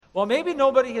Well, maybe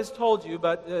nobody has told you,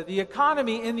 but the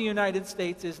economy in the United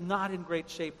States is not in great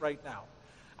shape right now.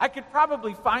 I could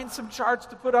probably find some charts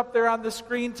to put up there on the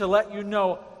screen to let you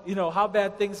know how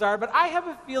bad things are, but I have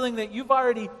a feeling that you've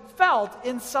already felt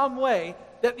in some way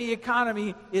that the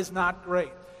economy is not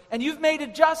great. And you've made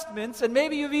adjustments, and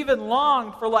maybe you've even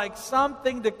longed for like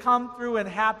something to come through and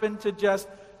happen to just,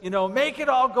 make it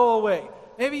all go away.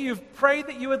 Maybe you've prayed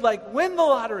that you would win the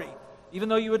lottery, even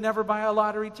though you would never buy a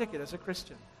lottery ticket as a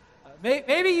Christian.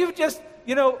 Maybe you've just,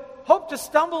 hoped to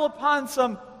stumble upon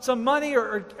some money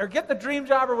or get the dream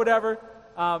job or whatever.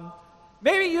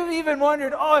 Maybe you've even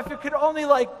wondered, if it could only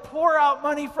pour out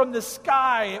money from the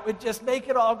sky, it would just make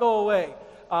it all go away.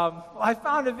 I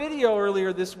found a video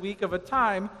earlier this week of a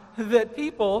time that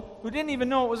people who didn't even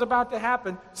know it was about to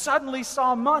happen suddenly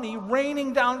saw money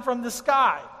raining down from the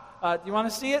sky. Do you want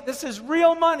to see it? This is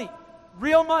real money.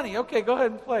 Real money. Okay, go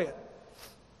ahead and play it.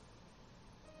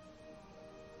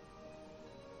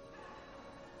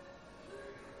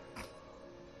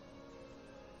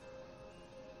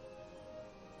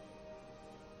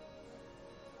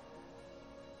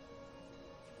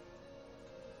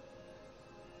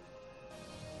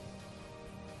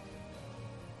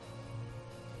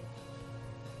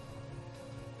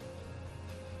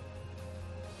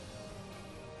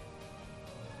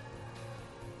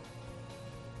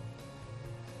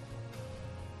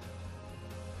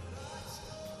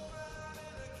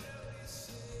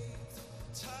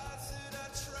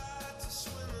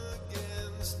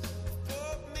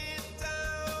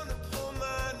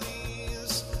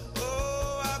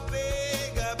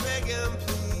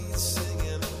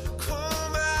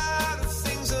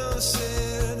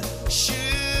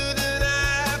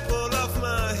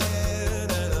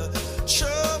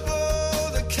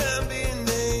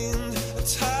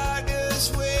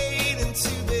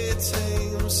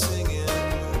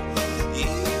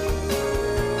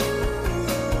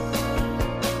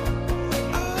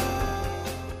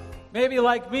 Maybe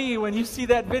like me, when you see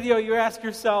that video, you ask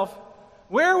yourself,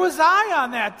 where was I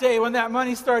on that day when that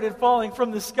money started falling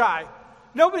from the sky?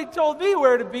 Nobody told me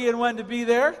where to be and when to be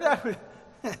there.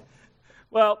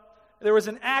 Well, there was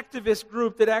an activist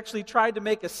group that actually tried to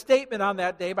make a statement on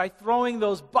that day by throwing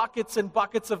those buckets and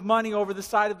buckets of money over the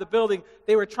side of the building.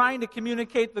 They were trying to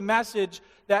communicate the message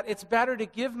that it's better to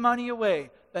give money away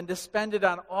than to spend it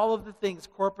on all of the things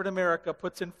corporate America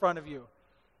puts in front of you.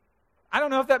 I don't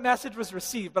know if that message was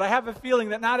received, but I have a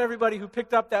feeling that not everybody who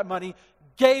picked up that money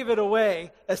gave it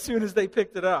away as soon as they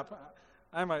picked it up.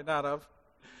 I might not have.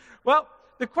 Well,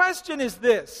 the question is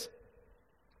this.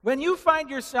 When you find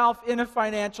yourself in a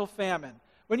financial famine,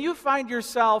 when you find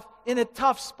yourself in a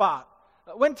tough spot,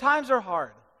 when times are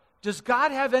hard, does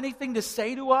God have anything to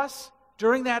say to us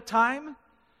during that time?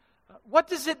 What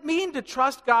does it mean to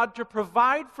trust God to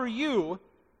provide for you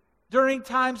during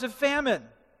times of famine?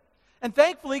 And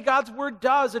thankfully, God's Word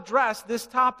does address this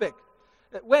topic.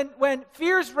 When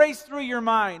fears race through your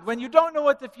mind, when you don't know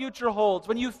what the future holds,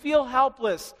 when you feel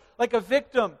helpless, like a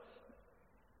victim,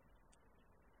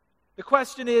 the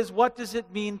question is, what does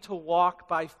it mean to walk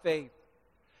by faith?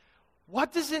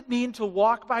 What does it mean to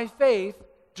walk by faith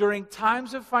during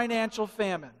times of financial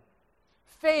famine?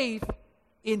 Faith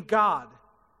in God.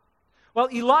 Well,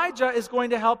 Elijah is going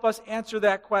to help us answer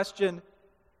that question.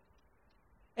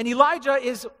 And Elijah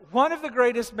is one of the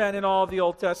greatest men in all of the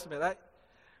Old Testament.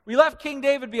 We left King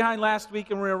David behind last week,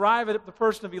 and we arrive at the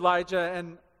person of Elijah,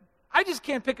 and I just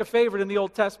can't pick a favorite in the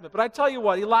Old Testament. But I tell you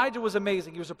what, Elijah was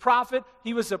amazing. He was a prophet,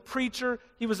 he was a preacher,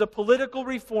 he was a political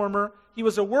reformer, he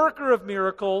was a worker of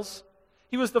miracles,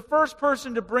 he was the first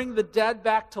person to bring the dead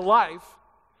back to life,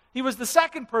 he was the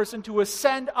second person to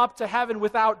ascend up to heaven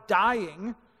without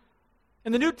dying.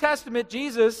 In the New Testament,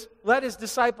 Jesus led his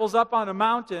disciples up on a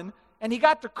mountain, and he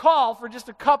got to call for just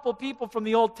a couple people from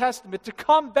the Old Testament to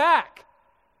come back.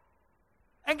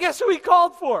 And guess who he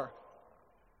called for?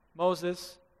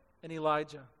 Moses and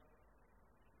Elijah.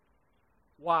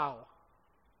 Wow.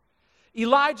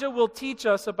 Elijah will teach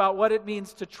us about what it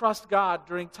means to trust God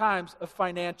during times of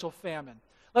financial famine.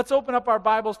 Let's open up our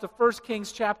Bibles to 1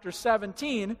 Kings chapter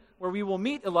 17, where we will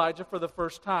meet Elijah for the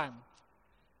first time.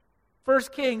 1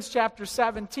 Kings chapter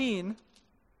 17.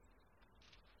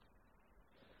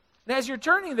 And as you're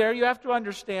turning there, you have to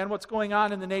understand what's going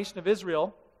on in the nation of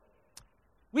Israel.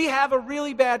 We have a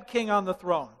really bad king on the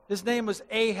throne. His name was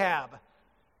Ahab.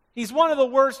 He's one of the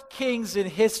worst kings in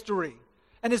history.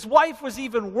 And his wife was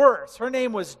even worse. Her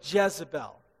name was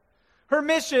Jezebel. Her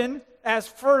mission as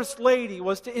first lady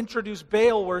was to introduce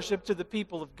Baal worship to the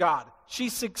people of God. She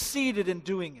succeeded in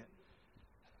doing it.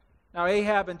 Now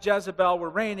Ahab and Jezebel were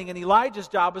reigning, and Elijah's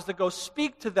job was to go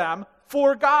speak to them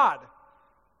for God.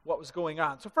 what was going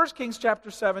on. So 1 Kings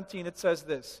chapter 17, it says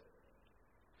this.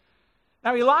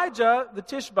 Now Elijah, the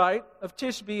Tishbite of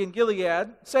Tishbe in Gilead,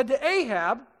 said to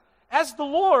Ahab, "As the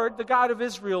Lord, the God of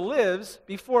Israel, lives,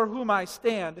 before whom I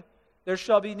stand, there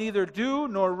shall be neither dew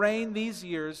nor rain these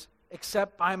years,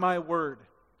 except by my word."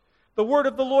 The word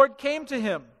of the Lord came to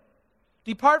him.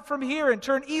 "Depart from here and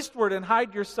turn eastward and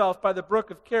hide yourself by the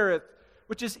brook of Kerith,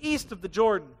 which is east of the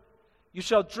Jordan. You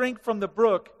shall drink from the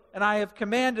brook, and I have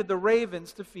commanded the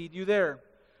ravens to feed you there."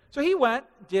 So he went,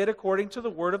 did according to the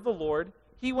word of the Lord.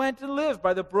 He went and lived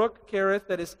by the brook Kerith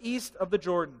that is east of the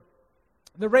Jordan.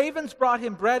 The ravens brought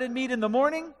him bread and meat in the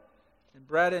morning, and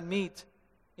bread and meat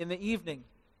in the evening.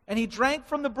 And he drank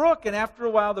from the brook, and after a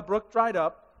while the brook dried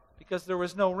up, because there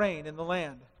was no rain in the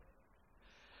land.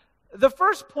 The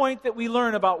first point that we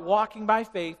learn about walking by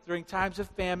faith during times of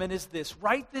famine is this.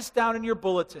 Write this down in your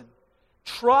bulletin.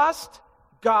 Trust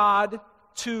God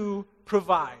to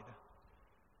provide.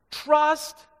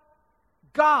 Trust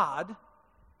God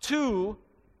to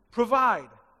provide.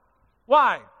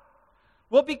 Why?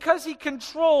 Well, because He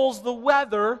controls the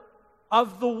weather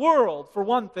of the world, for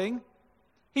one thing.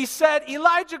 He said,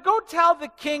 "Elijah, go tell the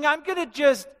king I'm going to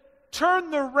just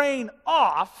turn the rain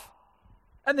off."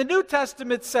 And the New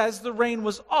Testament says the rain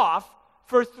was off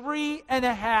for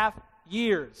 3.5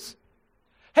 years.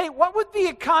 Hey, what would the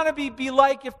economy be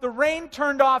like if the rain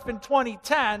turned off in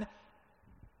 2010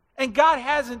 and God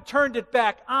hasn't turned it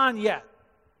back on yet?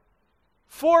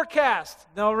 Forecast,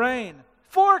 no rain.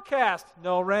 Forecast,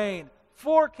 no rain.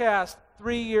 Forecast,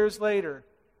 3 years later,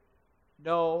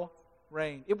 no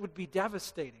rain. It would be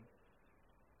devastating.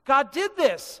 God did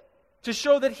this to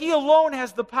show that He alone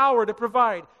has the power to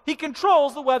provide. He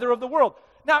controls the weather of the world.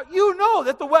 Now, you know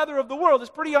that the weather of the world is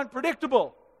pretty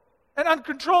unpredictable and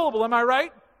uncontrollable, am I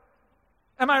right?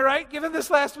 Am I right, given this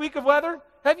last week of weather?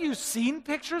 Have you seen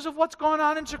pictures of what's going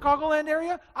on in Chicagoland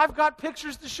area? I've got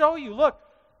pictures to show you. Look,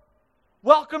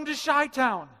 welcome to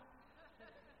Chi-Town.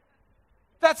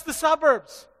 That's the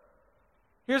suburbs.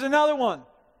 Here's another one.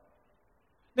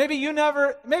 Maybe you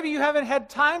haven't had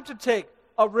time to take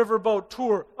a riverboat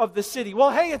tour of the city.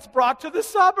 Well, hey, it's brought to the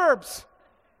suburbs.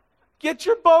 Get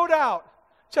your boat out.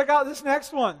 Check out this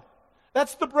next one.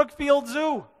 That's the Brookfield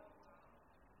Zoo.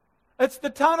 It's the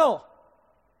tunnel.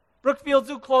 Brookfield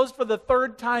Zoo closed for the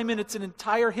 3rd time in its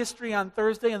entire history on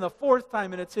Thursday and the 4th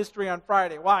time in its history on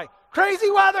Friday. Why? Crazy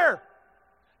weather.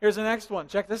 Here's the next one.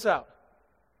 Check this out.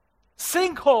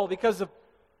 Sinkhole because of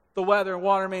the weather and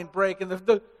water main break, and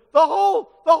the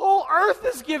whole earth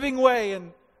is giving way,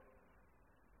 and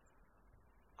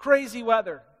crazy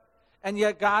weather. And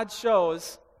yet God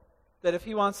shows that if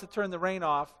He wants to turn the rain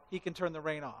off, He can turn the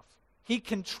rain off. He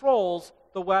controls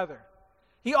the weather.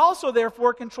 He also,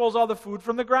 therefore, controls all the food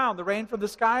from the ground, the rain from the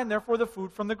sky, and therefore the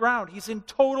food from the ground. He's in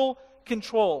total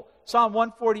control. Psalm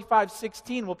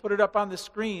 145:16, we'll put it up on the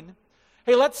screen.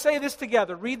 Hey, let's say this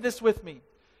together. Read this with me.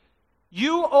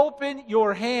 "You open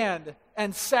your hand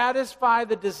and satisfy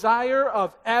the desire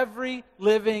of every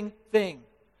living thing."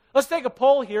 Let's take a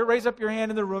poll here. Raise up your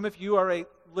hand in the room if you are a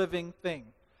living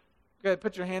thing. Go ahead,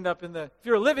 put your hand up if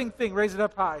you're a living thing, raise it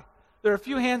up high. There are a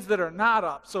few hands that are not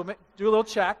up, so do a little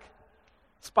check.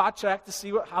 Spot check to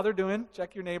see how they're doing.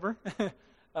 Check your neighbor.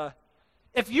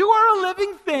 If you are a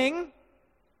living thing,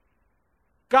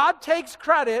 God takes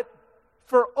credit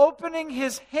for opening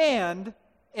His hand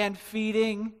and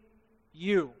feeding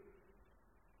you.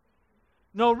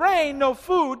 No rain, no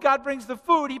food. God brings the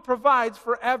food. He provides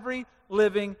for every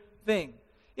living thing.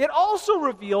 It also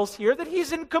reveals here that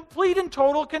He's in complete and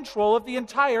total control of the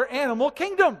entire animal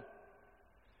kingdom.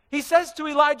 He says to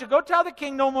Elijah, "Go tell the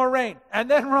king no more rain," and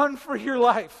then run for your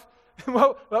life.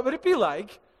 What would it be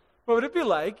like? What would it be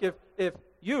like if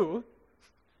you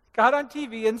got on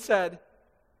TV and said,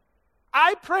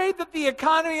 "I prayed that the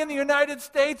economy in the United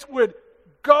States would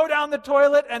go down the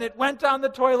toilet, and it went down the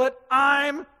toilet.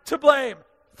 I'm to blame.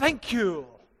 Thank you."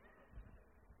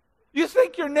 You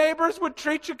think your neighbors would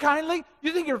treat you kindly?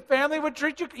 You think your family would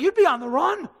treat you? You'd be on the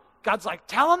run. God's like,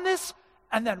 tell them this,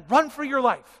 and then run for your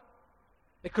life.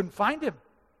 They couldn't find Him.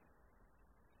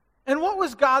 And what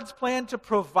was God's plan to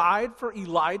provide for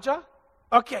Elijah?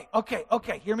 Okay,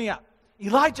 hear me out.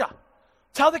 Elijah,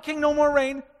 tell the king no more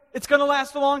rain. It's going to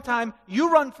last a long time.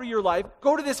 You run for your life.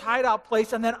 Go to this hideout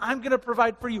place, and then I'm going to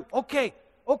provide for you. Okay,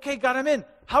 God, I'm in.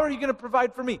 How are you going to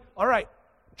provide for me? All right,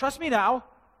 trust me now.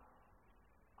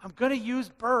 I'm going to use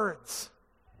birds.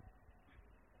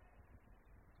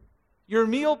 Your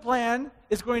meal plan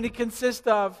is going to consist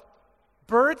of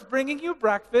birds bringing you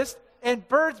breakfast and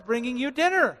birds bringing you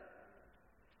dinner.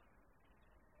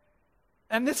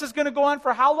 And this is going to go on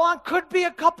for how long? Could be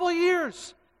a couple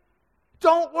years.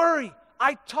 Don't worry.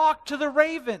 I talked to the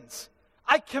ravens.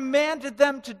 I commanded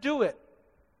them to do it.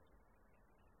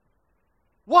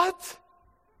 What?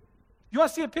 You want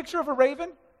to see a picture of a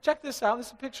raven? Check this out. This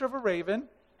is a picture of a raven.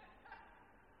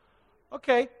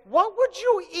 Okay, what would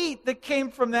you eat that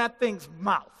came from that thing's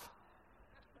mouth?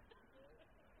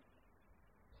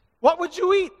 What would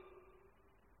you eat?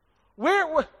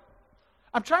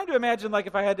 I'm trying to imagine, like,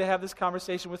 if I had to have this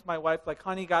conversation with my wife, like,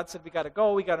 honey, God said we got to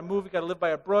go, we got to move, we got to live by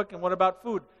a brook, and what about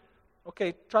food?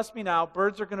 Okay, trust me now,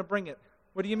 birds are going to bring it.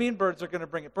 What do you mean birds are going to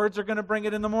bring it? Birds are going to bring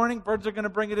it in the morning, birds are going to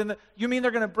bring it in the... You mean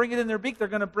they're going to bring it in their beak? They're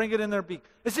going to bring it in their beak.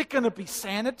 Is it going to be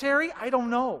sanitary? I don't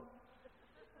know.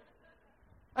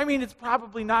 I mean, it's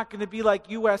probably not going to be like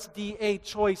USDA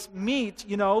choice meat,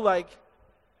 like,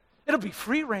 it'll be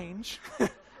free range.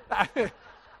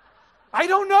 I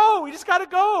don't know. We just got to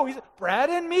go. Bread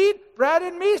and meat.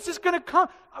 It's just going to come.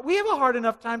 We have a hard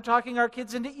enough time talking our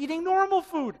kids into eating normal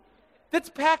food that's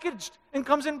packaged and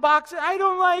comes in boxes. I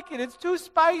don't like it. It's too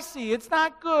spicy. It's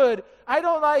not good. I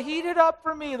don't like. Heat it up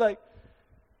for me. Like,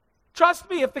 trust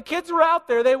me, if the kids were out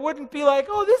there, they wouldn't be like,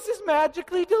 oh, this is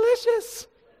magically delicious.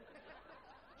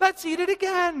 Let's eat it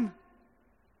again.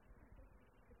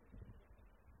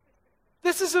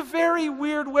 This is a very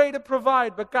weird way to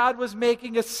provide, but God was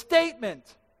making a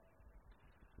statement.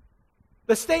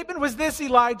 The statement was this,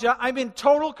 Elijah: I'm in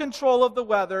total control of the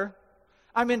weather.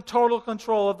 I'm in total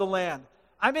control of the land.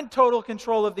 I'm in total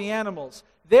control of the animals.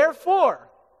 Therefore,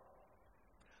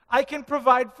 I can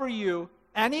provide for you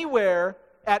anywhere,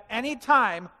 at any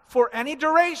time, for any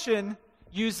duration,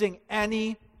 using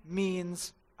any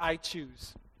means I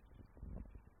choose.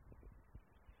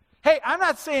 Hey, I'm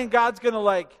not saying God's going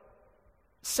to,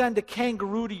 send a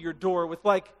kangaroo to your door with,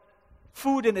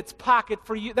 food in its pocket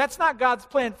for you. That's not God's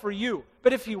plan for you.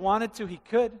 But if He wanted to, He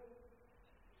could.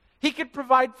 He could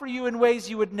provide for you in ways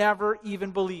you would never even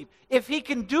believe. If He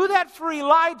can do that for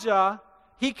Elijah,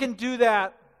 He can do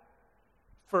that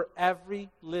for every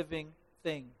living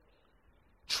thing.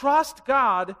 Trust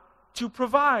God to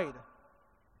provide.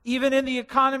 Even in the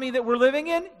economy that we're living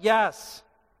in? Yes.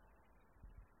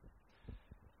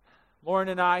 Lauren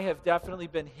and I have definitely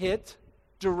been hit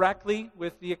directly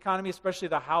with the economy, especially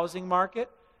the housing market.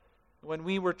 When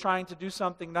we were trying to do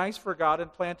something nice for God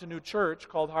and plant a new church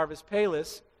called Harvest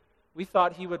Palis, we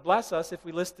thought He would bless us if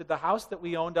we listed the house that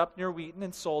we owned up near Wheaton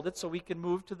and sold it so we can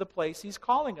move to the place He's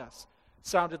calling us.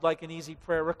 Sounded like an easy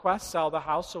prayer request. Sell the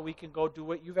house so we can go do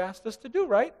what you've asked us to do,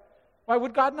 right? Why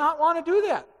would God not want to do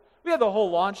that? We had the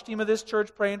whole launch team of this church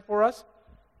praying for us.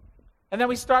 And then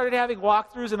we started having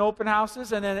walkthroughs and open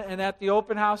houses, and at the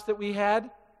open house that we had,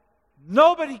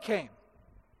 nobody came.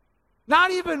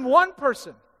 Not even one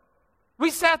person.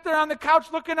 We sat there on the couch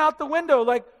looking out the window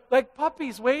like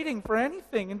puppies waiting for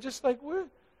anything, and just there's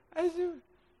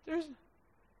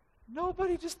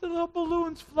nobody, just the little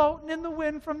balloons floating in the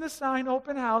wind from the sign,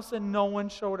 open house, and no one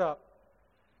showed up.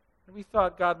 And we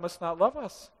thought God must not love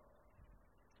us.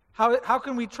 How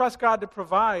can we trust God to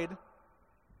provide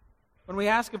when we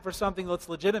ask Him for something that's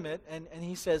legitimate and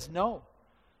He says no?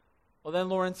 Well, then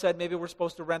Lauren said maybe we're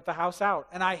supposed to rent the house out.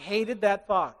 And I hated that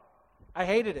thought. I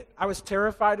hated it. I was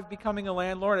terrified of becoming a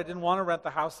landlord. I didn't want to rent the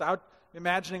house out,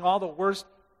 imagining all the worst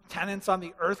tenants on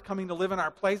the earth coming to live in our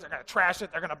place. They're going to trash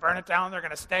it. They're going to burn it down. They're going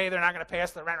to stay. They're not going to pay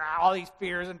us the rent. All these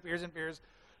fears and fears and fears.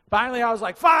 Finally, I was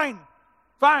like, fine.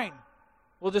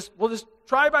 We'll just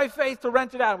try by faith to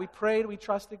rent it out. We prayed. We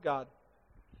trusted God.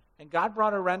 And God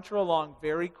brought a renter along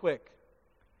very quick.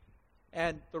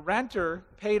 And the renter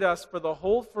paid us for the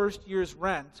whole first year's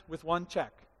rent with one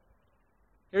check.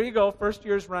 Here you go, first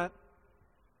year's rent.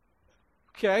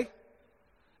 Okay.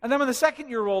 And then when the second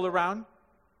year rolled around,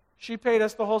 she paid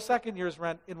us the whole second year's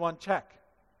rent in one check.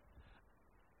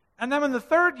 And then when the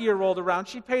third year rolled around,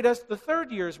 she paid us the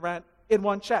third year's rent in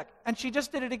one check. And she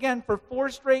just did it again for 4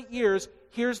 straight years.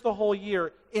 Here's the whole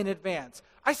year in advance.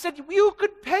 I said, you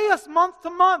could pay us month to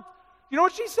month. You know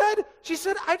what she said? She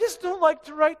said, I just don't like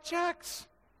to write checks.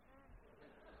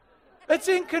 It's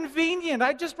inconvenient.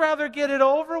 I'd just rather get it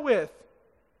over with.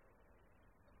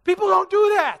 People don't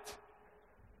do that.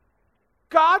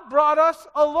 God brought us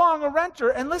along a renter.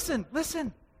 And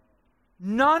listen.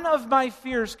 None of my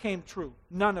fears came true.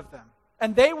 None of them.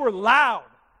 And they were loud.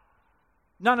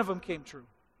 None of them came true.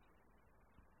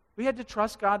 We had to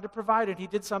trust God to provide, and He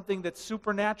did something that's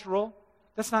supernatural.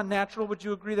 That's not natural. Would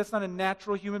you agree? That's not a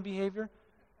natural human behavior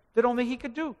that only He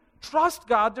could do. Trust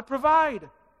God to provide.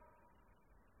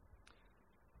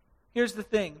 Here's the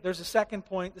thing. There's a second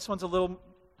point. This one's a little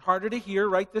harder to hear.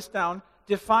 Write this down.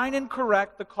 Define and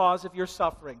correct the cause of your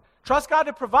suffering. Trust God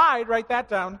to provide. Write that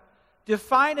down.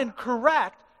 Define and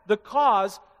correct the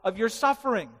cause of your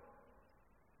suffering.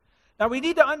 Now we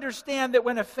need to understand that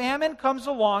when a famine comes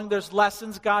along, there's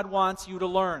lessons God wants you to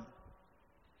learn.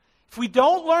 If we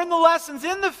don't learn the lessons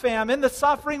in the famine, the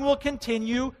suffering will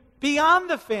continue beyond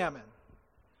the famine.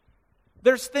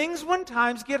 There's things when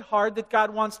times get hard that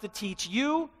God wants to teach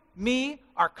you, me,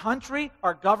 our country,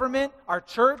 our government, our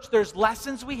church. There's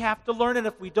lessons we have to learn, and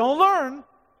if we don't learn,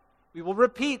 we will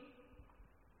repeat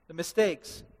the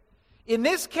mistakes. In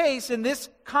this case, in this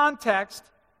context,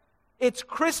 it's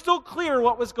crystal clear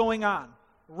what was going on.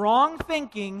 Wrong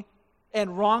thinking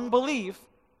and wrong belief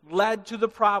led to the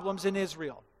problems in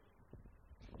Israel.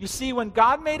 You see, when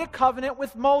God made a covenant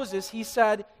with Moses, he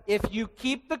said, if you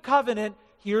keep the covenant,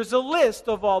 here's a list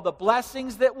of all the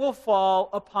blessings that will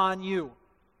fall upon you.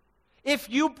 If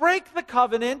you break the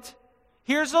covenant,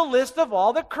 here's a list of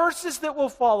all the curses that will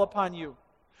fall upon you.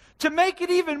 To make it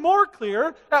even more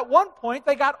clear, at one point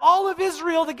they got all of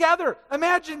Israel together.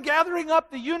 Imagine gathering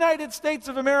up the United States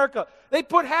of America. They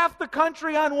put half the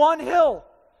country on one hill.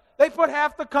 They put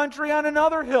half the country on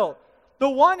another hill. The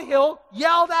one hill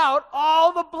yelled out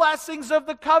all the blessings of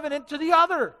the covenant to the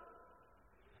other.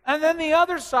 And then the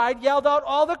other side yelled out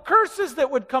all the curses that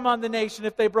would come on the nation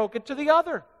if they broke it to the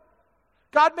other.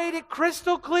 God made it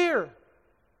crystal clear.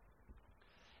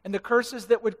 And the curses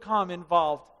that would come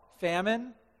involved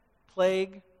famine,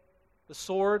 plague, the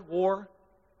sword, war,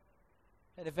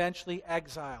 and eventually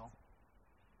exile.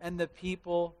 And the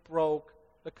people broke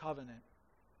the covenant.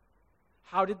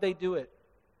 How did they do it?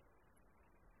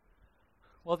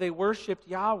 Well, they worshiped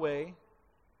Yahweh,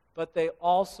 but they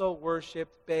also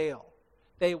worshiped Baal.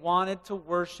 They wanted to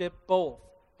worship both.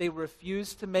 They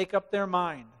refused to make up their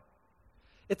mind.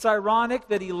 It's ironic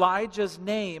that Elijah's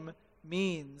name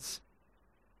means,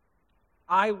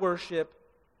 I worship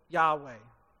Yahweh.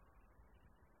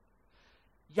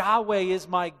 Yahweh is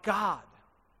my God.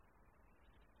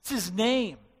 It's his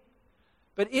name.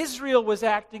 But Israel was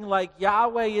acting like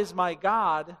Yahweh is my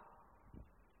God,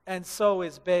 and so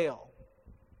is Baal.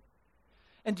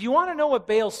 And do you want to know what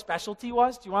Baal's specialty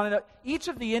was? Do you want to know? Each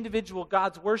of the individual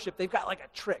gods worship, they've got like a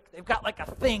trick. They've got like a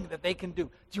thing that they can do.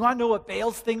 Do you want to know what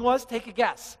Baal's thing was? Take a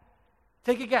guess.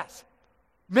 Take a guess.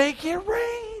 Make it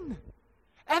rain.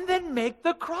 And then make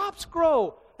the crops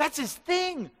grow. That's his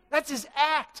thing. That's his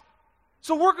act.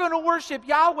 So we're going to worship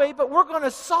Yahweh, but we're going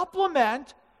to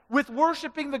supplement with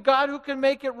worshiping the God who can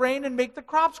make it rain and make the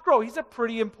crops grow. He's a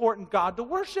pretty important God to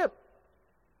worship.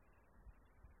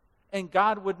 And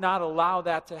God would not allow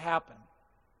that to happen.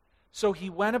 So he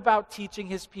went about teaching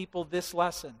his people this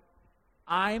lesson.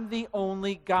 I'm the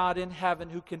only God in heaven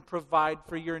who can provide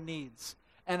for your needs.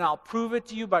 And I'll prove it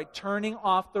to you by turning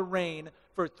off the rain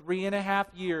for 3.5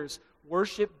 years.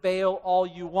 Worship Baal all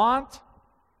you want.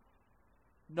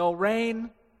 No rain,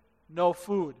 no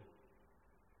food.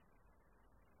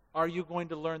 Are you going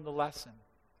to learn the lesson?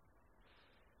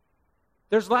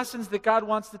 There's lessons that God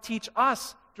wants to teach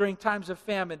us during times of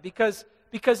famine. Because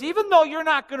even though you're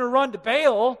not going to run to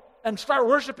Baal and start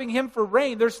worshiping him for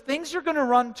rain, there's things you're going to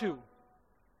run to.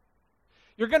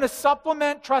 You're going to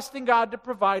supplement trusting God to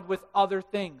provide with other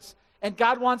things. And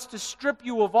God wants to strip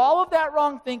you of all of that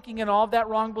wrong thinking and all of that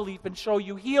wrong belief and show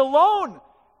you he alone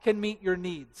can meet your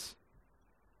needs.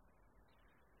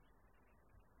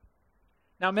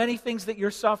 Now, many things that you're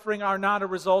suffering are not a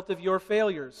result of your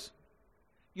failures.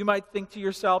 You might think to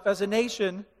yourself, as a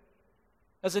nation,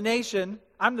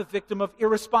 I'm the victim of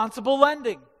irresponsible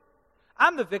lending.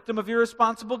 I'm the victim of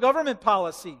irresponsible government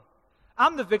policy.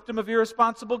 I'm the victim of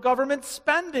irresponsible government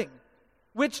spending,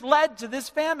 which led to this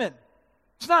famine.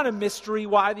 It's not a mystery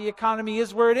why the economy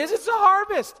is where it is. It's a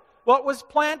harvest. What was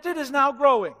planted is now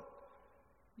growing.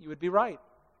 You would be right.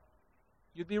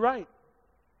 You'd be right.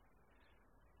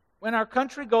 When our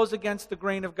country goes against the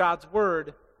grain of God's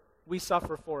word, we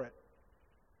suffer for it.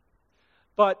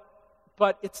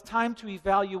 But it's time to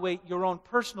evaluate your own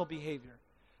personal behavior.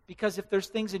 Because if there's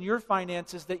things in your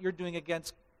finances that you're doing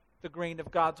against the grain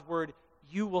of God's word,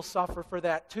 you will suffer for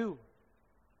that too.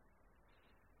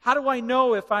 How do I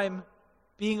know if I'm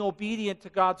being obedient to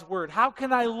God's word? How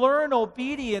can I learn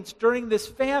obedience during this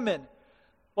famine?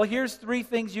 Well, here's 3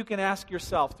 things you can ask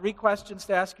yourself. 3 questions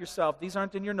to ask yourself. These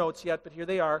aren't in your notes yet, but here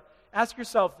they are. Ask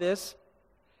yourself this: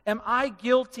 am I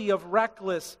guilty of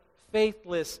reckless,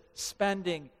 faithless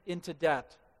spending into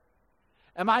debt?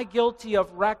 Am I guilty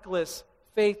of reckless,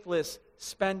 faithless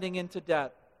spending into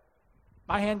debt?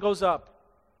 My hand goes up.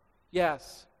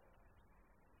 Yes.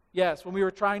 Yes, when we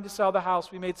were trying to sell the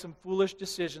house, we made some foolish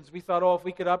decisions. We thought, if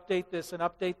we could update this and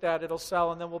update that, it'll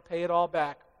sell, and then we'll pay it all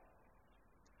back.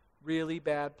 Really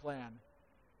bad plan.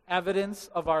 Evidence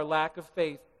of our lack of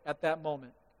faith at that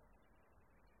moment.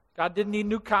 God didn't need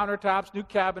new countertops, new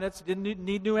cabinets, didn't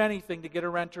need new anything to get a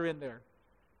renter in there.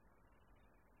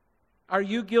 Are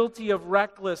you guilty of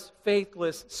reckless,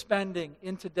 faithless spending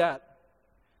into debt?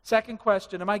 Second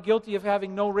question, am I guilty of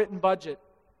having no written budget?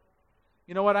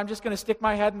 You know what, I'm just going to stick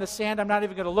my head in the sand. I'm not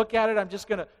even going to look at it. I'm just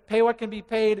going to pay what can be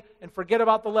paid and forget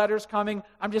about the letters coming.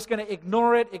 I'm just going to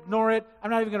ignore it. I'm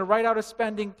not even going to write out a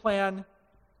spending plan.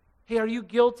 Hey, are you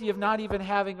guilty of not even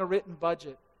having a written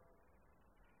budget?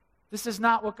 This is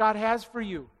not what God has for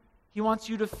you. He wants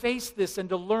you to face this and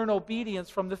to learn obedience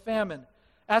from the famine.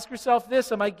 Ask yourself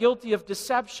this, am I guilty of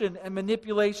deception and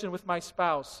manipulation with my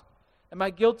spouse? Am I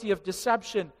guilty of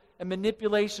deception and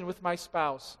manipulation with my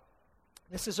spouse?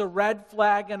 This is a red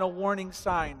flag and a warning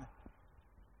sign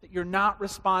that you're not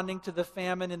responding to the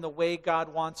famine in the way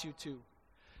God wants you to.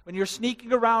 When you're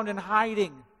sneaking around and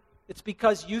hiding, it's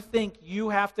because you think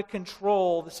you have to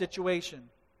control the situation,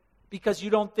 because you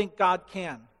don't think God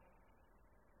can.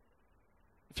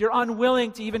 If you're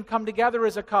unwilling to even come together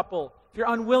as a couple, if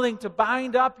you're unwilling to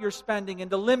bind up your spending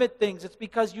and to limit things, it's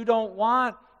because you don't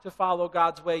want to follow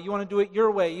God's way. You want to do it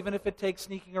your way, even if it takes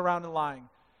sneaking around and lying.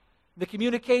 The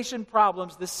communication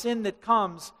problems, the sin that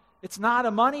comes, it's not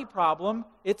a money problem,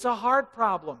 it's a heart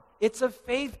problem. It's a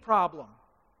faith problem.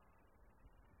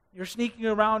 You're sneaking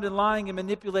around and lying and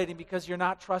manipulating because you're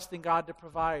not trusting God to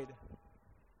provide.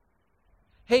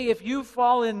 Hey, if you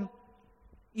fall in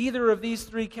either of these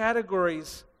three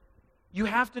categories, you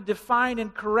have to define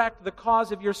and correct the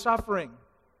cause of your suffering.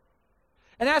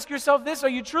 And ask yourself this, are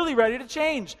you truly ready to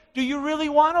change? Do you really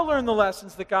want to learn the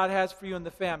lessons that God has for you in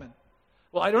the famine?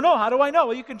 Well, I don't know. How do I know?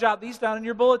 Well, you can jot these down in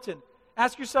your bulletin.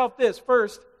 Ask yourself this.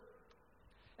 First,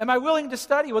 am I willing to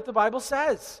study what the Bible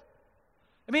says?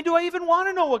 I mean, do I even want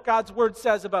to know what God's Word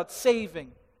says about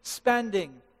saving,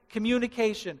 spending,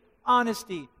 communication,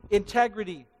 honesty,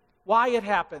 integrity, why it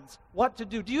happens, what to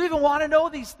do? Do you even want to know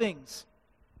these things?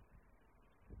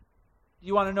 Do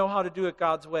you want to know how to do it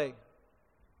God's way?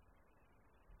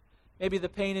 Maybe the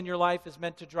pain in your life is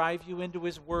meant to drive you into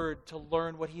His Word to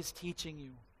learn what He's teaching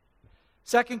you.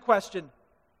 Second question,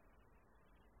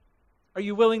 are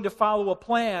you willing to follow a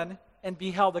plan and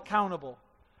be held accountable?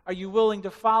 Are you willing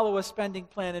to follow a spending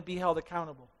plan and be held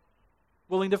accountable?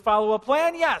 Willing to follow a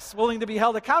plan? Yes. Willing to be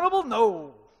held accountable?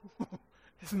 No.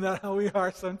 Isn't that how we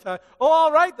are sometimes? Oh,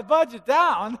 I'll write the budget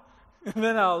down, and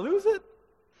then I'll lose it.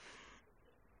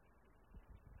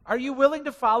 Are you willing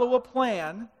to follow a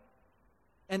plan,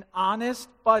 an honest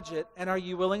budget, and are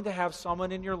you willing to have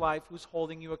someone in your life who's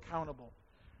holding you accountable?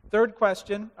 Third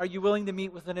question, are you willing to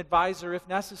meet with an advisor if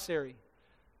necessary?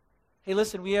 Hey,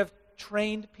 listen, we have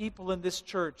trained people in this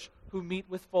church who meet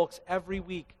with folks every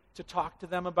week to talk to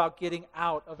them about getting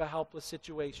out of a helpless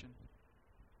situation.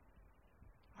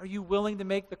 Are you willing to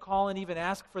make the call and even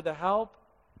ask for the help?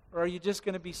 Or are you just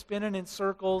going to be spinning in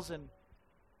circles and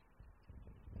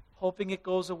hoping it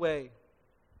goes away?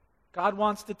 God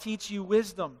wants to teach you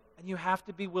wisdom, and you have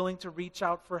to be willing to reach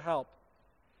out for help.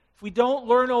 If we don't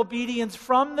learn obedience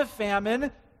from the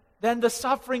famine, then the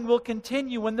suffering will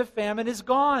continue when the famine is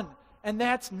gone. And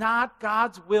that's not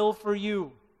God's will for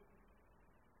you.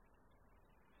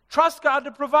 Trust God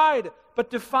to provide,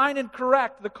 but define and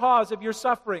correct the cause of your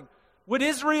suffering. Would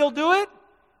Israel do it?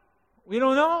 We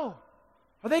don't know.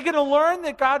 Are they going to learn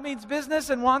that God means business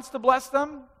and wants to bless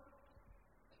them?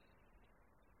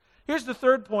 Here's the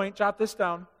third point. Jot this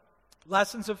down.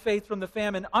 Lessons of faith from the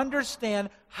famine. Understand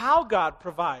how God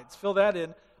provides. Fill that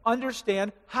in.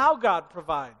 Understand how God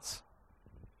provides.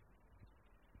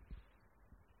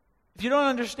 If you don't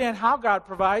understand how God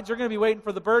provides, you're going to be waiting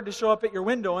for the bird to show up at your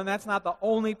window, and that's not the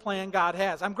only plan God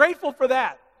has. I'm grateful for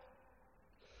that.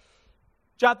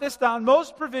 Jot this down.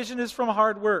 Most provision is from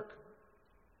hard work.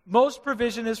 Most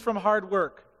provision is from hard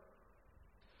work.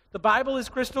 The Bible is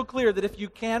crystal clear that if you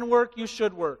can work, you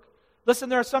should work. Listen,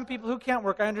 there are some people who can't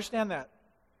work. I understand that.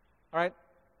 All right?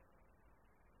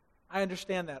 I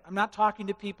understand that. I'm not talking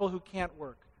to people who can't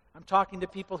work. I'm talking to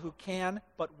people who can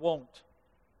but won't.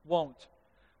 Won't.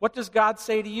 What does God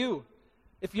say to you?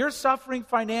 If you're suffering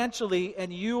financially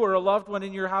and you or a loved one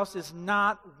in your house is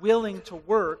not willing to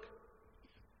work,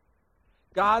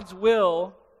 God's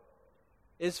will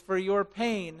is for your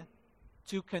pain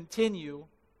to continue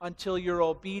until your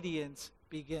obedience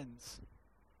begins.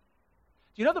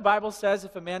 Do you know the Bible says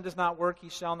if a man does not work, he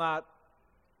shall not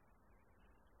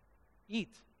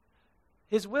eat?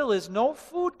 His will is no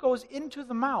food goes into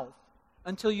the mouth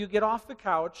until you get off the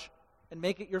couch and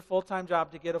make it your full-time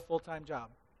job to get a full-time job.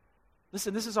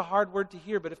 Listen, this is a hard word to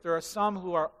hear, but if there are some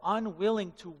who are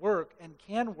unwilling to work and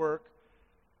can work,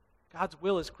 God's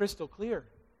will is crystal clear.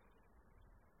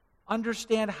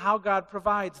 Understand how God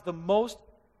provides. The most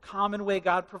common way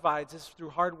God provides is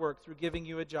through hard work, through giving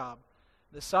you a job.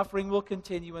 The suffering will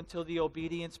continue until the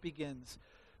obedience begins.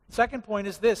 Second point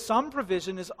is this: some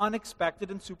provision is unexpected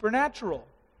and supernatural.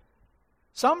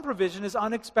 Some provision is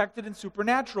unexpected and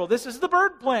supernatural. This is the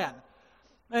bird plan.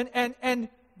 And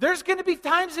there's going to be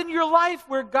times in your life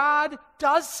where God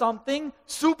does something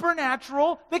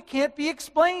supernatural that can't be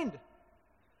explained.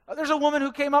 There's a woman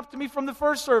who came up to me from the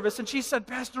first service, and she said,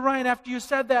 Pastor Ryan, after you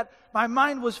said that, my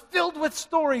mind was filled with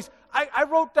stories. I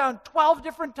wrote down 12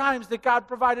 different times that God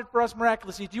provided for us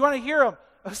miraculously. Do you want to hear them?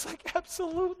 I was like,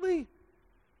 absolutely.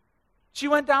 She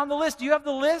went down the list. Do you have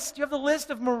the list? Do you have the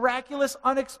list of miraculous,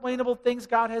 unexplainable things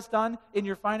God has done in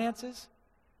your finances?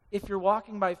 If you're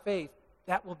walking by faith,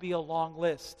 that will be a long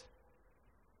list.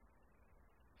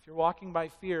 If you're walking by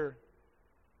fear,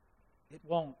 it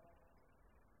won't.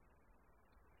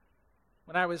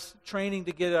 When I was training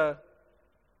to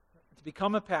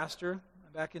become a pastor,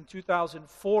 back in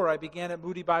 2004, I began at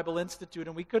Moody Bible Institute,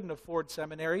 and we couldn't afford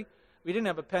seminary. We didn't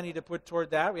have a penny to put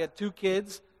toward that. We had 2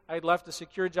 kids. I had left a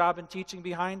secure job in teaching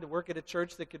behind to work at a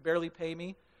church that could barely pay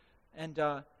me. And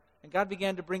God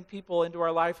began to bring people into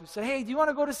our life who said, hey, do you want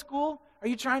to go to school? Are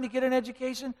you trying to get an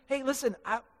education? Hey, listen,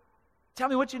 tell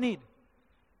me what you need.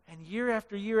 And year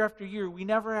after year after year, we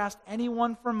never asked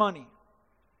anyone for money.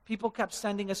 People kept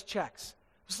sending us checks.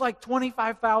 It was like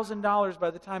 $25,000 by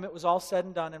the time it was all said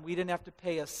and done, and we didn't have to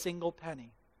pay a single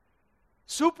penny.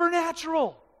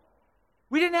 Supernatural.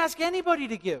 We didn't ask anybody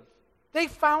to give. They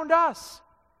found us.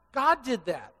 God did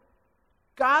that.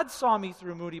 God saw me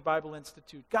through Moody Bible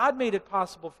Institute. God made it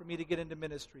possible for me to get into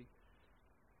ministry.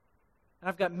 And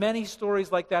I've got many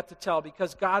stories like that to tell,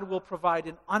 because God will provide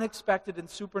in unexpected and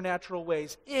supernatural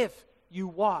ways if you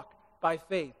walk by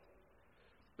faith.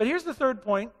 But here's the third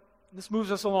point. This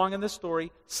moves us along in this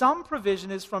story. Some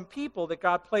provision is from people that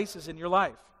God places in your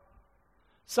life.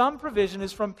 Some provision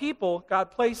is from people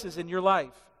God places in your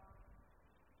life.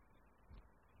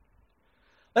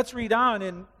 Let's read on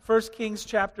in 1 Kings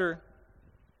chapter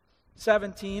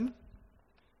 17.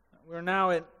 We're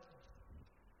now at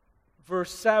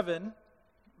verse 7.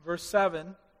 Verse 7.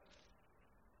 It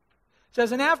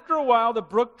says, and after a while the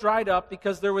brook dried up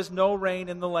because there was no rain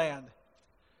in the land.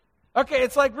 Okay,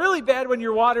 it's like really bad when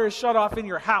your water is shut off in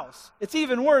your house. It's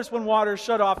even worse when water is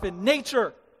shut off in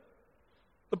nature.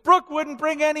 The brook wouldn't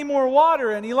bring any more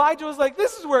water, and Elijah was like,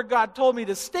 this is where God told me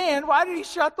to stand. Why did he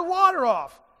shut the water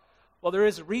off? Well, there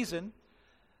is a reason.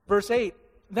 Verse 8,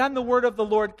 then the word of the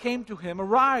Lord came to him,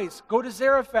 arise, go to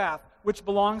Zarephath, which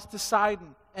belongs to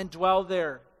Sidon, and dwell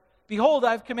there. Behold,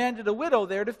 I've commanded a widow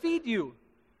there to feed you.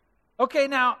 Okay,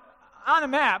 now, on a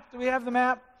map, do we have the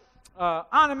map?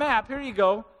 On a map, here you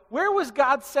go. Where was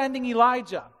God sending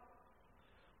Elijah?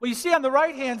 Well, you see on the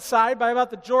right-hand side, by about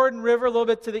the Jordan River, a little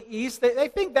bit to the east, they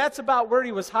think that's about where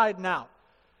he was hiding out.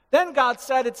 Then God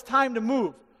said, it's time to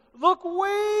move. Look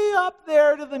way up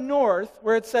there to the north,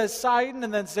 where it says Sidon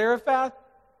and then Zarephath.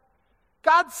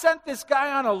 God sent this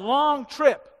guy on a long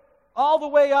trip, all the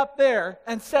way up there,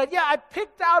 and said, yeah, I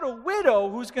picked out a widow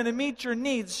who's going to meet your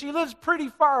needs. She lives pretty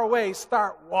far away.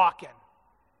 Start walking.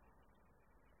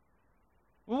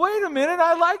 Wait a minute,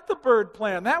 I like the bird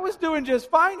plan. That was doing just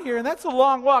fine here, and that's a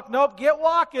long walk. Nope, get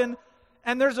walking.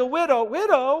 And there's a widow.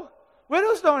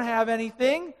 Widows don't have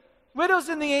anything. Widows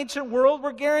in the ancient world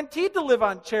were guaranteed to live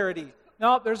on charity.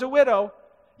 Nope, there's a widow.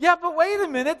 Yeah, but wait a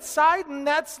minute, Sidon,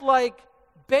 that's like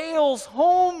Baal's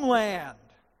homeland.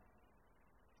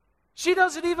 She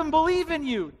doesn't even believe in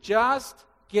you. Just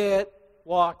get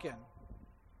walking.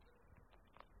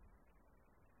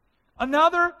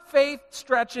 Another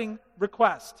faith-stretching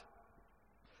request.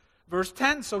 Verse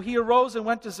 10, so he arose and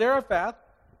went to Zarephath.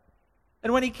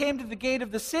 And when he came to the gate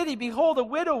of the city, behold, a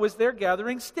widow was there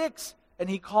gathering sticks. And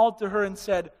he called to her and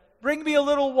said, bring me a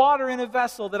little water in a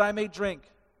vessel that I may drink.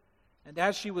 And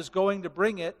as she was going to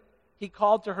bring it, he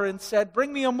called to her and said,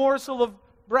 bring me a morsel of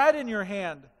bread in your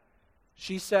hand.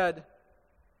 She said,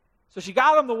 so she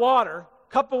got him the water,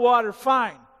 cup of water,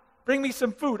 fine. Bring me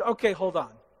some food. Okay, hold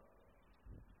on.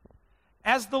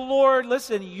 As the Lord,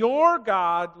 listen, your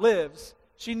God lives.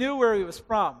 She knew where he was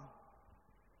from.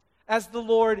 As the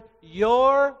Lord,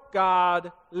 your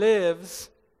God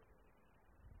lives,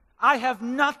 I have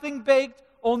nothing baked,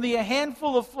 only a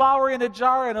handful of flour in a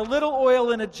jar and a little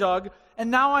oil in a jug. And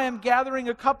now I am gathering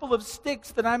a couple of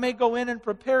sticks that I may go in and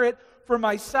prepare it for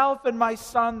myself and my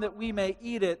son, that we may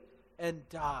eat it and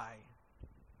die.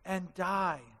 And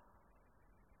die.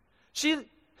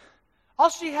 All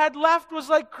she had left was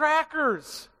like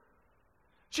crackers.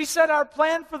 She said, our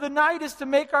plan for the night is to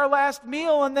make our last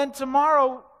meal, and then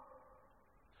tomorrow.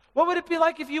 What would it be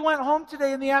like if you went home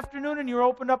today in the afternoon and you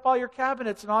opened up all your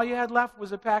cabinets and all you had left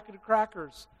was a packet of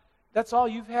crackers? That's all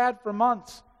you've had for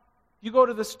months. You go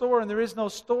to the store and there is no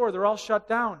store. They're all shut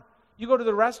down. You go to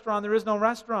the restaurant, there is no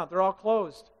restaurant. They're all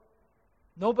closed.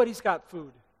 Nobody's got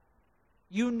food.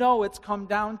 You know it's come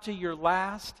down to your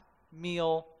last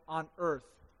meal on earth.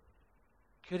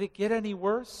 Could it get any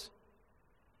worse?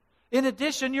 In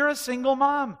addition, you're a single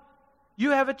mom.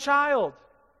 You have a child.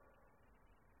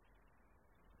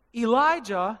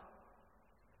 Elijah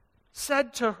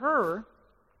said to her,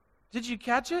 did you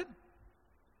catch it? It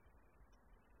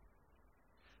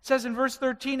says in verse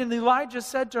 13, and Elijah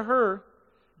said to her,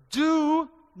 do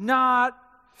not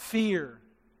fear.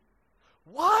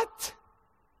 What?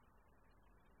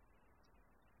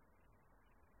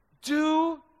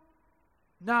 Do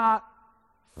not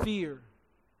fear.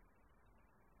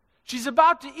 She's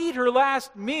about to eat her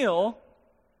last meal,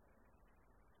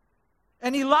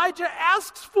 and Elijah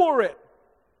asks for it.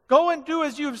 Go and do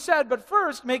as you've said, but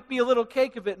first make me a little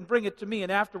cake of it and bring it to me,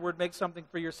 and afterward make something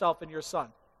for yourself and your son.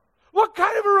 What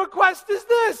kind of a request is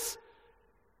this?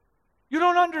 You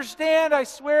don't understand, I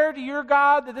swear to your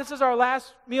God that this is our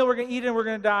last meal, we're going to eat and we're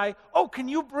going to die. Oh, can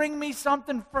you bring me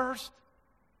something first?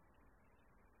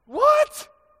 What?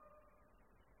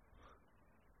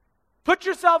 Put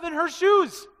yourself in her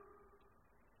shoes.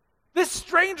 This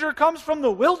stranger comes from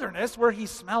the wilderness where he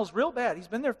smells real bad. He's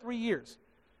been there 3 years.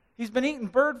 He's been eating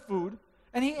bird food,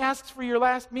 and he asks for your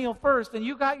last meal first, and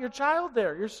you got your child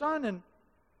there, your son,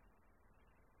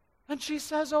 and she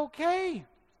says, okay.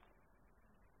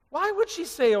 Why would she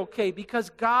say okay? Because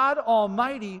God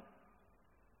Almighty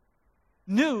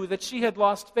knew that she had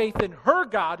lost faith in her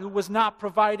God who was not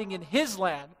providing in his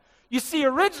land. You see,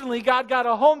 originally God got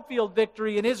a home field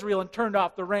victory in Israel and turned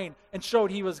off the rain and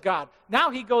showed he was God. Now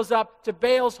he goes up to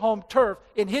Baal's home turf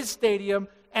in his stadium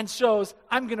and shows,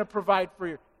 I'm going to provide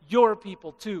for your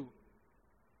people too.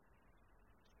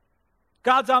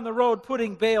 God's on the road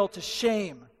putting Baal to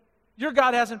shame. Your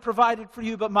God hasn't provided for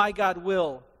you, but my God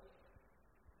will.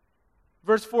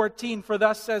 Verse 14, for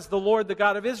thus says the Lord, the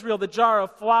God of Israel, the jar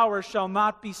of flour shall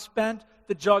not be spent,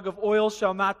 the jug of oil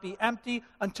shall not be empty,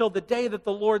 until the day that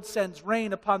the Lord sends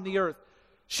rain upon the earth.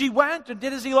 She went and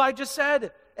did as Elijah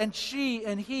said, and she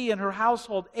and he and her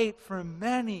household ate for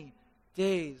many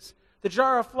days. The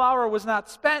jar of flour was not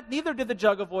spent, neither did the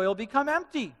jug of oil become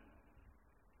empty,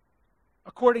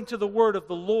 according to the word of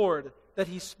the Lord that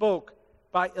he spoke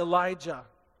by Elijah.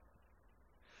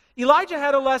 Elijah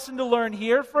had a lesson to learn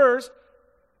here. First,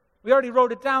 we already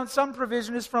wrote it down, some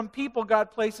provision is from people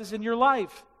God places in your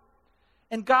life.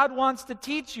 And God wants to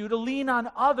teach you to lean on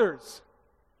others.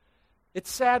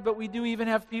 It's sad, but we do even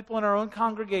have people in our own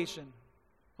congregation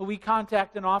who we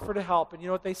contact and offer to help. And you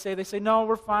know what they say? They say, no,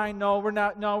 we're fine. No, we're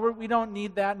not. No, we don't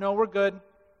need that. No, we're good.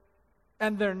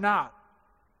 And they're not.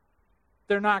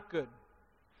 They're not good.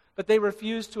 But they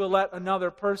refuse to let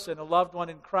another person, a loved one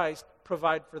in Christ,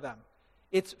 provide for them.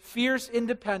 It's fierce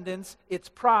independence, it's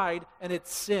pride, and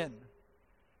it's sin.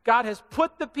 God has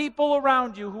put the people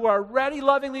around you who are ready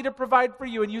lovingly to provide for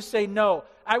you, and you say, no,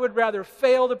 I would rather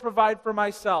fail to provide for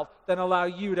myself than allow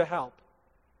you to help.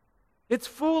 It's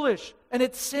foolish, and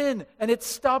it's sin, and it's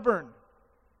stubborn.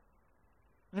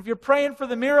 And if you're praying for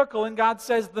the miracle, and God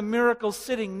says the miracle's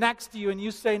sitting next to you, and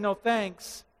you say, no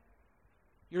thanks,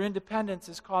 your independence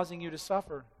is causing you to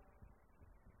suffer.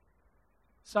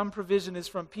 Some provision is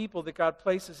from people that God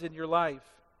places in your life.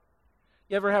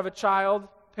 You ever have a child,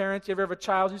 parents, you ever have a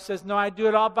child who says, no, I do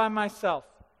it all by myself.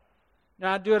 No,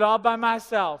 I do it all by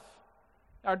myself.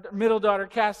 Our middle daughter,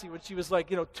 Cassie, when she was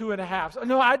 2.5. So,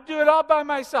 no, I do it all by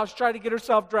myself. She tried to get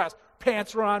herself dressed.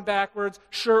 Pants were on backwards.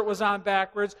 Shirt was on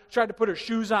backwards. Tried to put her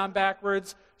shoes on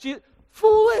backwards.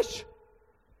 Foolish.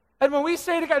 And when we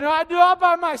say to God, no, I do it all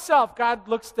by myself, God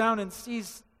looks down and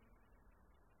sees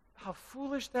how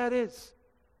foolish that is.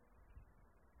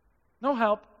 No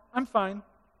help. I'm fine.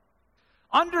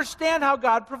 Understand how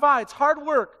God provides. Hard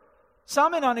work.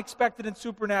 Some in unexpected and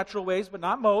supernatural ways, but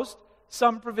not most.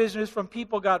 Some provision is from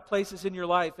people God places in your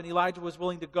life, and Elijah was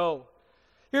willing to go.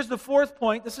 Here's the fourth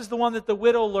point. This is the one that the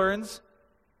widow learns.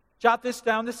 Jot this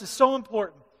down. This is so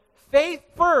important. Faith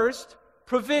first,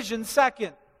 provision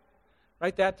second.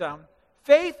 Write that down.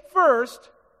 Faith first,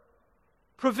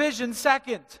 provision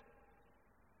second.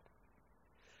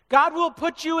 God will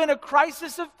put you in a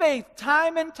crisis of faith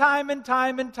time and time and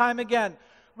time and time again,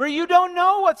 where you don't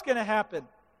know what's going to happen.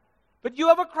 But you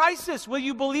have a crisis. Will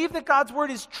you believe that God's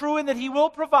word is true and that he will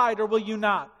provide, or will you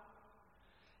not?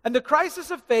 And the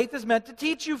crisis of faith is meant to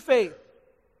teach you faith.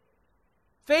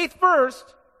 Faith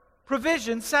first,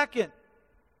 provision second.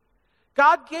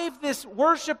 God gave this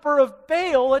worshiper of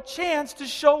Baal a chance to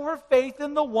show her faith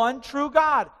in the one true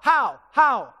God. How?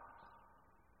 How?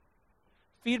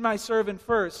 Feed my servant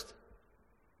first.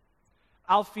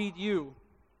 I'll feed you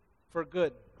for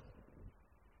good.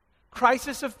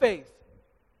 Crisis of faith.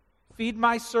 Feed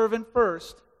my servant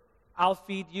first, I'll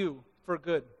feed you for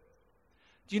good.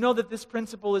 Do you know that this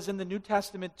principle is in the New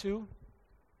Testament too?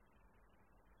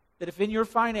 That if in your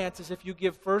finances, if you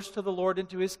give first to the Lord and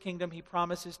to His kingdom, He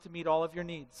promises to meet all of your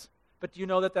needs. But do you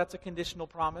know that that's a conditional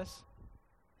promise?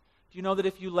 Do you know that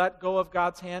if you let go of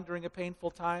God's hand during a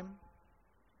painful time,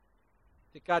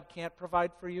 that God can't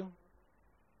provide for you?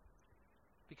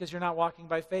 Because you're not walking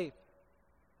by faith.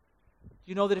 Do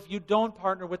you know that if you don't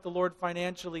partner with the Lord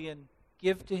financially and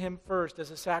give to Him first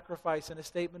as a sacrifice and a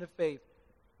statement of faith,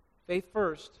 faith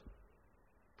first,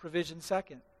 provision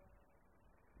second.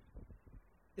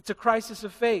 It's a crisis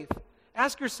of faith.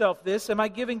 Ask yourself this, am I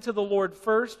giving to the Lord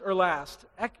first or last?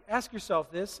 Ask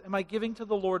yourself this, am I giving to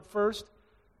the Lord first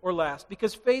or last?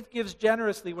 Because faith gives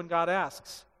generously when God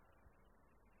asks.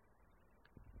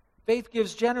 Faith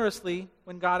gives generously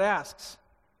when God asks.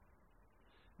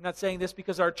 I'm not saying this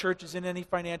because our church is in any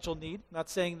financial need. I'm not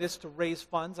saying this to raise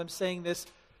funds. I'm saying this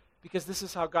because this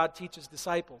is how God teaches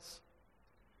disciples.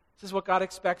 This is what God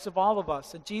expects of all of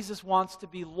us. And Jesus wants to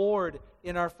be Lord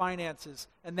in our finances.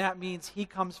 And that means He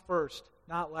comes first,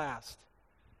 not last.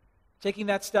 Taking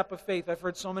that step of faith, I've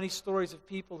heard so many stories of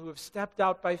people who have stepped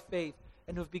out by faith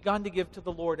and who have begun to give to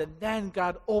the Lord. And then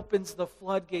God opens the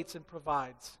floodgates and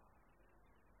provides.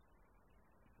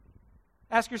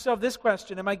 Ask yourself this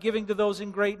question, am I giving to those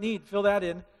in great need? Fill that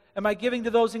in. Am I giving to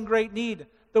those in great need?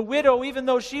 The widow, even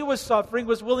though she was suffering,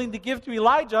 was willing to give to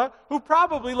Elijah, who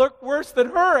probably looked worse than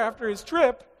her after his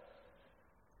trip.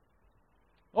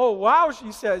 Oh, wow,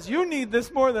 she says, you need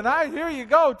this more than I. Here you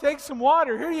go, take some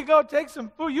water. Here you go, take some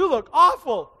food. You look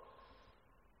awful.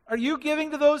 Are you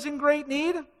giving to those in great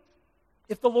need?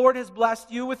 If the Lord has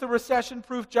blessed you with a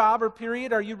recession-proof job or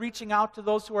period, are you reaching out to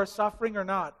those who are suffering or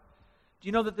not? Do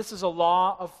you know that this is a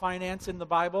law of finance in the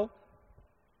Bible?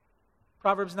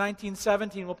 Proverbs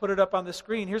 19:17, we'll put it up on the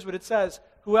screen. Here's what it says.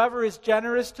 Whoever is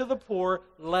generous to the poor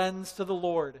lends to the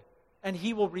Lord, and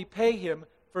He will repay him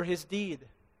for his deed.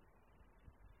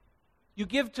 You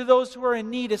give to those who are in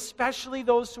need, especially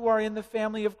those who are in the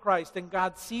family of Christ, and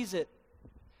God sees it.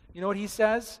 You know what He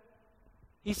says?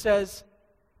 He says,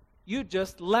 you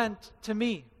just lent to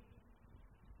me.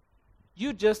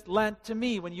 You just lent to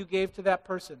me when you gave to that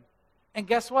person. And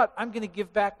guess what? I'm going to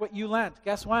give back what you lent.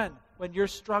 Guess when? When you're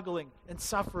struggling and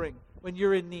suffering, when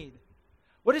you're in need.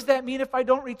 What does that mean if I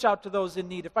don't reach out to those in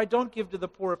need? If I don't give to the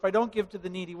poor? If I don't give to the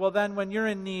needy? Well, then when you're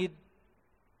in need,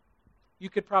 you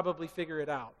could probably figure it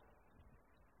out.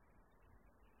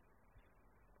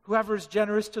 Whoever is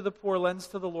generous to the poor lends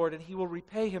to the Lord, and He will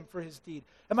repay him for his deed.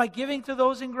 Am I giving to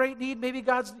those in great need? Maybe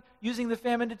God's using the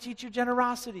famine to teach you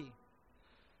generosity.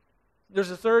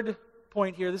 There's a third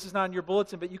point here. This is not in your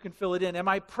bulletin, but you can fill it in. Am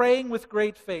I praying with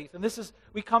great faith? And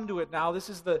we come to it now. This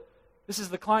is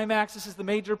the climax. This is the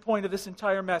major point of this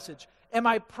entire message. Am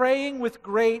I praying with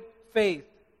great faith?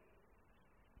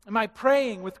 Am I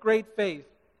praying with great faith?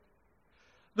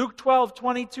 Luke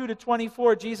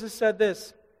 12:22-24, Jesus said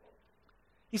this.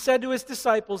 He said to His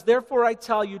disciples, therefore I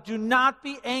tell you, do not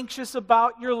be anxious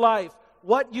about your life,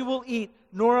 what you will eat,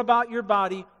 nor about your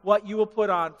body, what you will put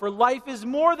on. For life is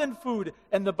more than food,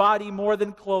 and the body more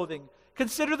than clothing.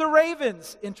 Consider the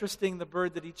ravens. Interesting, the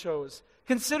bird that He chose.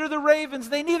 Consider the ravens.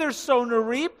 They neither sow nor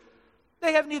reap.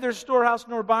 They have neither storehouse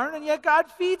nor barn, and yet God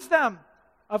feeds them.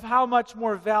 Of how much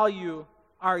more value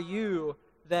are you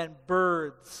than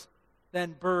birds?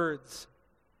 Than birds.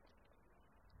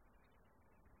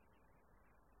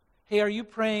 Hey, are you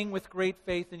praying with great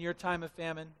faith in your time of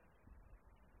famine?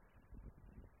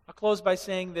 I'll close by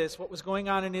saying this. What was going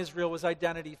on in Israel was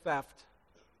identity theft.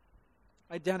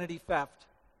 Identity theft.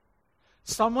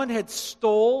 Someone had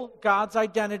stole God's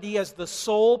identity as the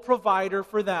sole provider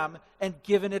for them and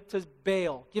given it to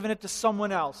Baal, given it to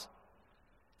someone else.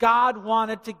 God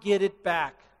wanted to get it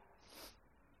back.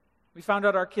 We found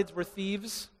out our kids were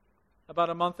thieves about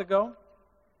a month ago.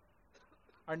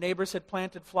 Our neighbors had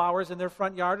planted flowers in their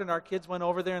front yard, and our kids went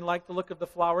over there and liked the look of the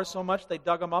flowers so much they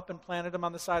dug them up and planted them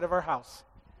on the side of our house.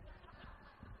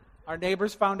 Our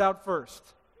neighbors found out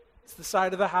first. It's the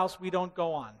side of the house we don't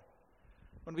go on.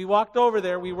 When we walked over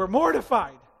there, we were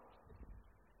mortified.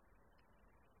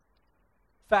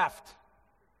 Theft.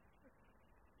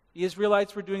 The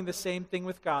Israelites were doing the same thing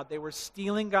with God. They were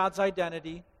stealing God's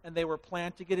identity, and they were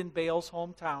planting it in Baal's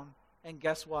hometown. And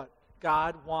guess what?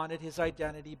 God wanted His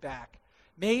identity back.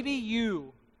 Maybe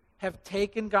you have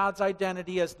taken God's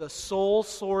identity as the sole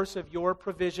source of your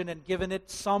provision and given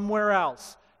it somewhere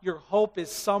else. Your hope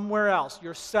is somewhere else.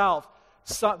 Yourself,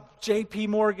 J.P.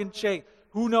 Morgan Chase.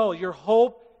 Who knows? Your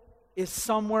hope is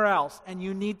somewhere else. And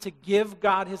you need to give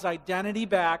God His identity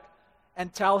back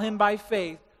and tell Him by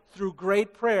faith, through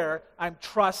great prayer, I'm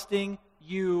trusting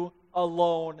you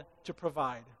alone to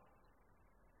provide.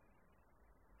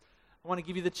 I want to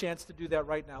give you the chance to do that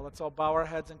right now. Let's all bow our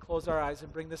heads and close our eyes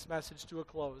and bring this message to a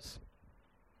close.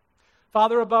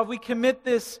 Father above, we commit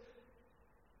this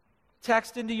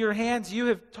text into your hands. You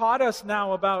have taught us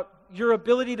now about your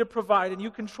ability to provide, and you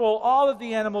control all of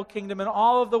the animal kingdom and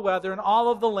all of the weather and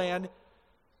all of the land.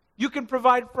 You can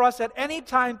provide for us at any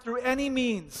time through any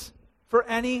means, for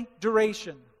any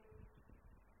duration.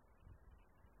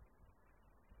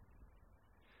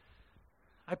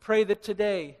 I pray that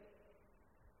today,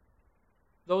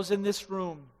 those in this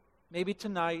room, maybe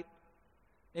tonight,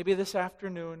 maybe this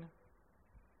afternoon,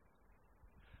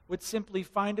 would simply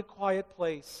find a quiet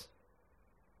place,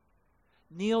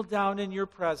 kneel down in your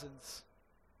presence,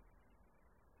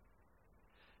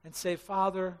 and say,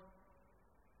 Father,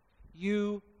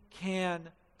 you can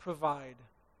provide.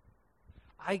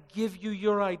 I give you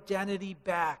your identity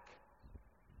back.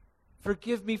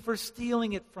 Forgive me for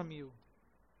stealing it from you.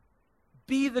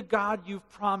 Be the God you've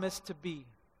promised to be.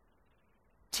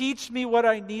 Teach me what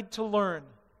I need to learn.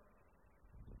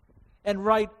 And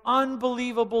write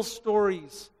unbelievable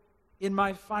stories in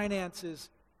my finances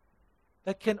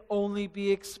that can only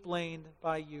be explained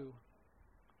by you.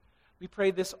 We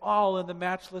pray this all in the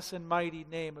matchless and mighty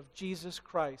name of Jesus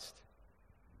Christ,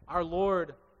 our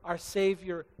Lord, our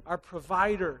Savior, our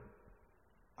provider,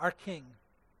 our King.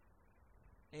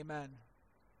 Amen.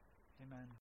 Amen.